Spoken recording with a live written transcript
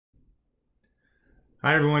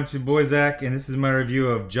Hi everyone, it's your boy Zach, and this is my review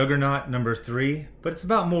of Juggernaut number 3. But it's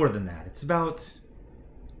about more than that. It's about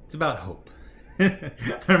hope. I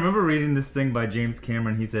remember reading this thing by James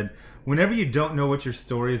Cameron. He said, "Whenever you don't know what your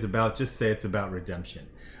story is about, just say it's about redemption."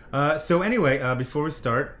 So anyway, before we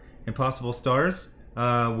start, Impossible Stars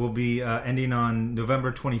will be ending on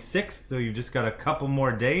November 26th. So you've just got a couple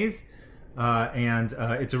more days, and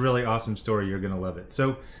it's a really awesome story. You're gonna love it.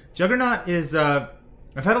 So Juggernaut is. I've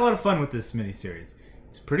had a lot of fun with this miniseries.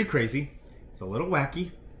 It's pretty crazy. It's a little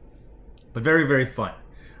wacky, but very, very fun.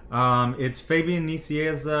 It's Fabian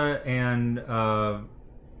Nicieza and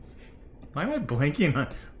why am I blanking on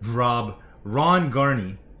Ron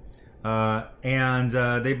Garney, and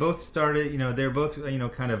they both started. They're both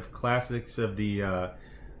kind of classics of the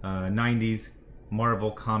 '90s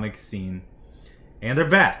Marvel comic scene, and they're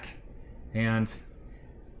back. And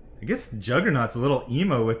I guess Juggernaut's a little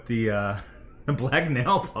emo with the black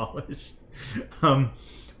nail polish.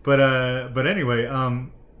 But anyway,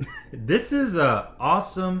 this is a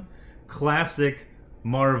awesome classic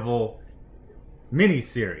Marvel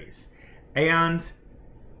miniseries, and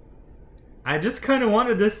I just kind of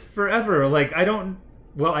wanted this forever. Like, I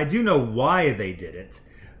do know why they did it,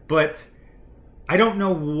 but I don't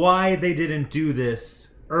know why they didn't do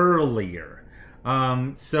this earlier.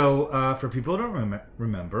 So for people who don't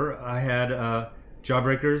remember, I had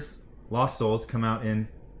JAWBREAKERS Lost Souls come out in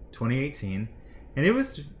 2018, and it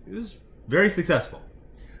was very successful.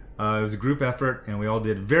 It was a group effort, and we all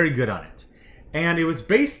did very good on it. And it was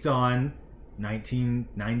based on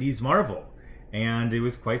 1990s Marvel, and it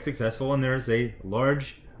was quite successful. And there's a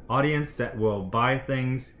large audience that will buy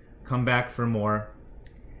things, come back for more,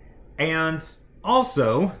 and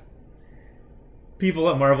also people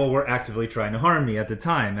at Marvel were actively trying to harm me at the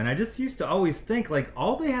time. And I just used to always think, like,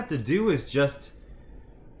 all they have to do is just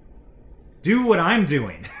do what I'm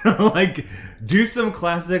doing. Like, do some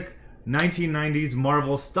classic 1990s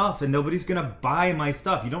Marvel stuff, and nobody's gonna buy my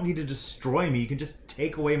stuff. You don't need to destroy me. You can just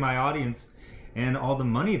take away my audience and all the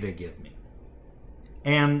money they give me.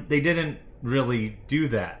 And they didn't really do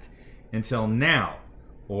that until now,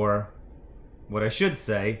 or what I should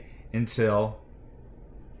say, until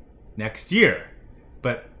next year.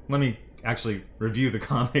 But let me actually review the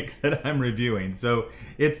comic that I'm reviewing. So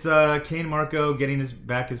it's Kane Marco getting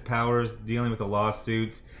back his powers, dealing with a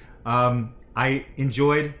lawsuit. I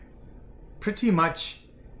enjoyed pretty much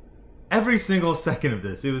every single second of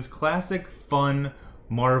this. It was classic fun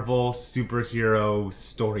Marvel superhero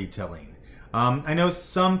storytelling. I know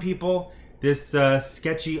some people, this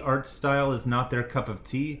sketchy art style is not their cup of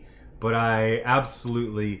tea, but I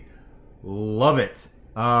absolutely love it.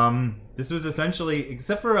 This was essentially,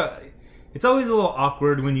 except for it's always a little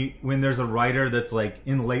awkward when there's a writer that's like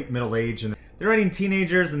in late middle age and they're writing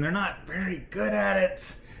teenagers and they're not very good at it.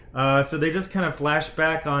 So they just kind of flash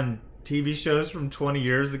back on TV shows from 20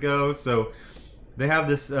 years ago. So they have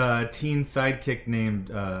this teen sidekick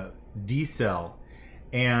named D-Cell,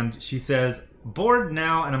 and she says, "Bored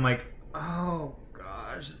now," and I'm like, oh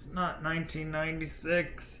gosh, it's not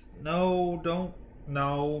 1996.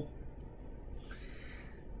 No.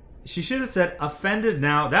 She should have said offended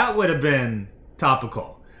now. That would have been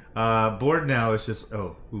topical. Bored now is just,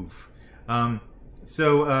 oh, oof.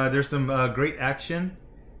 So there's some great action,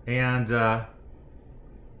 and I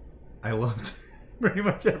loved pretty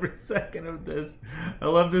much every second of this. I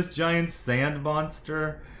love this giant sand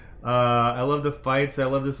monster. I love the fights. I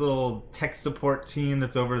love this little tech support team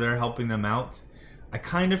that's over there helping them out. I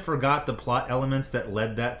kind of forgot the plot elements that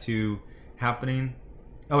led that to happening.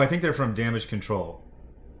 Oh, I think they're from Damage Control.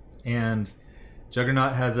 And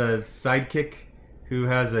Juggernaut has a sidekick who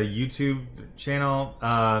has a YouTube channel.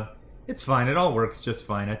 It's fine. It all works just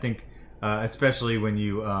fine. I think, especially when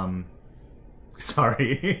you,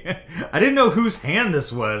 sorry. I didn't know whose hand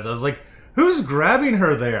this was. I was like, who's grabbing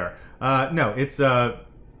her there? No, it's, yeah,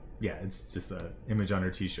 it's just an image on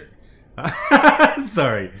her t-shirt.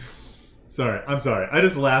 Sorry. I'm sorry. I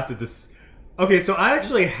just laughed at this. Okay, so I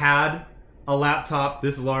actually had a laptop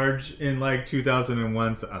this large in like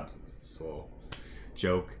 2001, so it's a little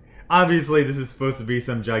joke. Obviously this is supposed to be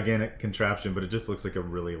some gigantic contraption, but it just looks like a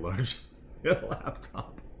really large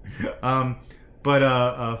laptop.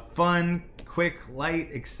 But fun, quick, light,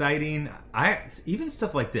 exciting. Even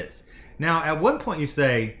stuff like this. Now at one point you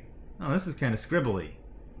say, oh, this is kind of scribbly,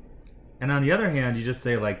 and on the other hand you just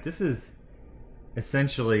say, like, this is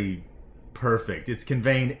essentially perfect. It's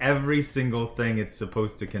conveying every single thing it's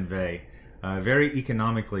supposed to convey. Very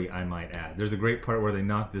economically, I might add. There's a great part where they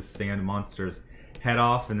knock this sand monster's head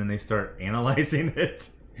off and then they start analyzing it.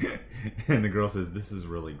 And the girl says, this is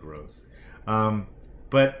really gross.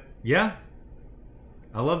 But yeah,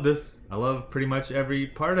 I love this. I love pretty much every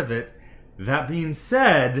part of it. That being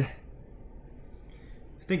said,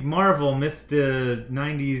 I think Marvel missed the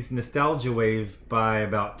 90s nostalgia wave by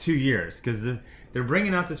about 2 years, because they're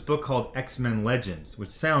bringing out this book called X-Men Legends,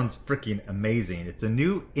 which sounds freaking amazing. It's a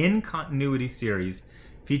new in-continuity series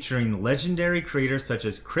featuring legendary creators such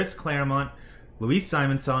as Chris Claremont, Louise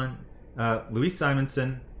Simonson,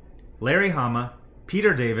 Larry Hama,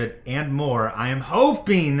 Peter David, and more. I am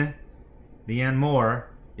hoping the and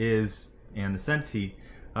more is Ann Nocenti.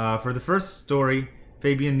 For the first story,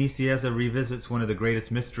 Fabian Nicieza revisits one of the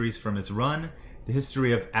greatest mysteries from his run, the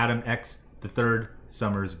history of Adam X, the third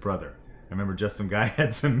Summers brother. I remember Justin Guy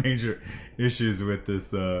had some major issues with this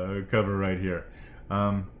cover right here.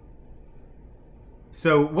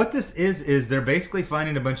 So what this is they're basically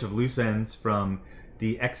finding a bunch of loose ends from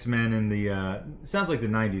the X-Men in the, sounds like the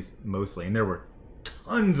 90s mostly, and there were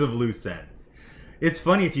tons of loose ends. It's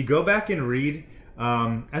funny, if you go back and read,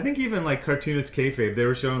 I think even like Cartoonist Kayfabe, they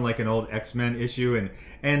were showing like an old X-Men issue,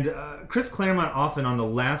 and Chris Claremont often on the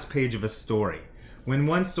last page of a story, when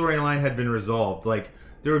one storyline had been resolved, like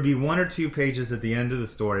there would be 1 or 2 pages at the end of the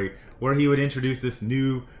story where he would introduce this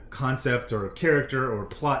new concept or character or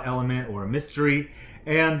plot element or a mystery,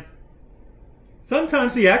 and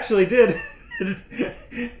sometimes he actually did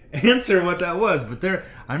answer what that was. But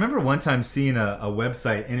I remember one time seeing a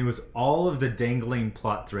website, and it was all of the dangling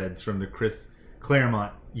plot threads from the Chris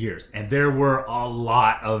Claremont years, and there were a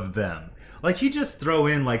lot of them. Like, he just throw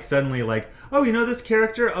in like suddenly like, oh, you know this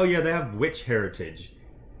character? Oh yeah, they have witch heritage.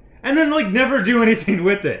 And then like never do anything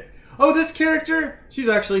with it. Oh, this character, she's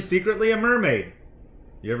actually secretly a mermaid.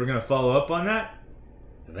 You ever gonna follow up on that?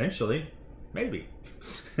 Eventually, maybe.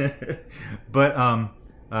 But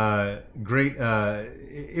great.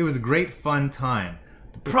 It was a great fun time.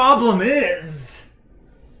 The problem is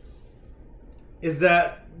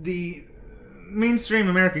that the mainstream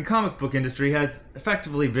American comic book industry has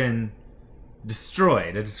effectively been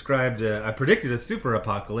destroyed. I predicted a super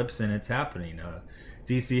apocalypse, and it's happening.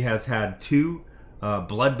 DC has had 2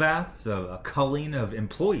 bloodbaths, a culling of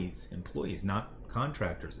employees, not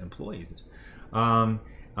contractors, employees.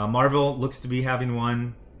 Marvel looks to be having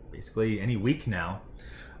one basically any week now.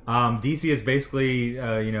 DC is basically,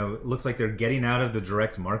 looks like they're getting out of the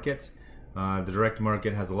direct market. The direct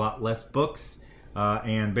market has a lot less books,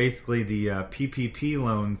 and basically the PPP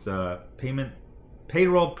loans,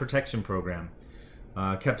 payroll protection program,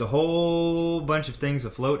 kept a whole bunch of things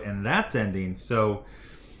afloat, and that's ending. So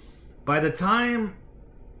by the time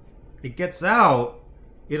it gets out,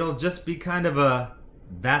 it'll just be kind of a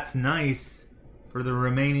that's nice for the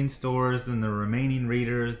remaining stores and the remaining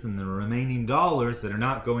readers and the remaining dollars that are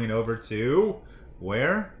not going over to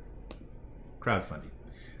where?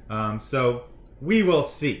 Crowdfunding. So we will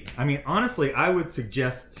see. I mean, honestly, I would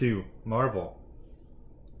suggest to Marvel,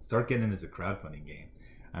 start getting into the crowdfunding game.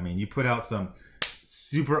 I mean, you put out some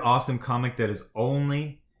super awesome comic that is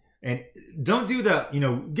only, and don't do the,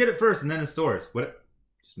 get it first and then in stores.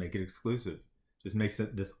 Just make it exclusive. Just makes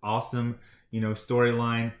it this awesome,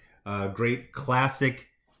 storyline. Great classic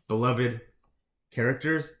beloved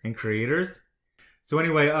characters and creators. So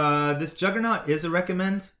anyway, this Juggernaut is a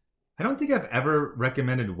recommend. I don't think I've ever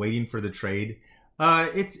recommended waiting for the trade.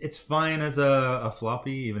 It's fine as a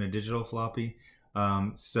floppy, even a digital floppy.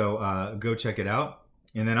 So go check it out.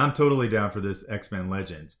 And then I'm totally down for this X-Men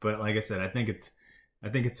Legends. But like I said, I think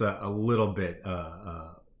it's a little bit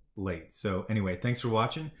late. So anyway, thanks for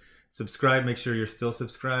watching. Subscribe. Make sure you're still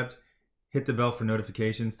subscribed. Hit the bell for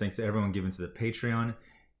notifications. Thanks to everyone giving to the Patreon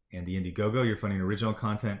and the Indiegogo. You're funding original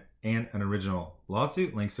content and an original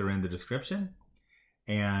lawsuit. Links are in the description.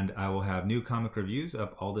 And I will have new comic reviews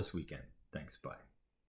up all this weekend. Thanks. Bye.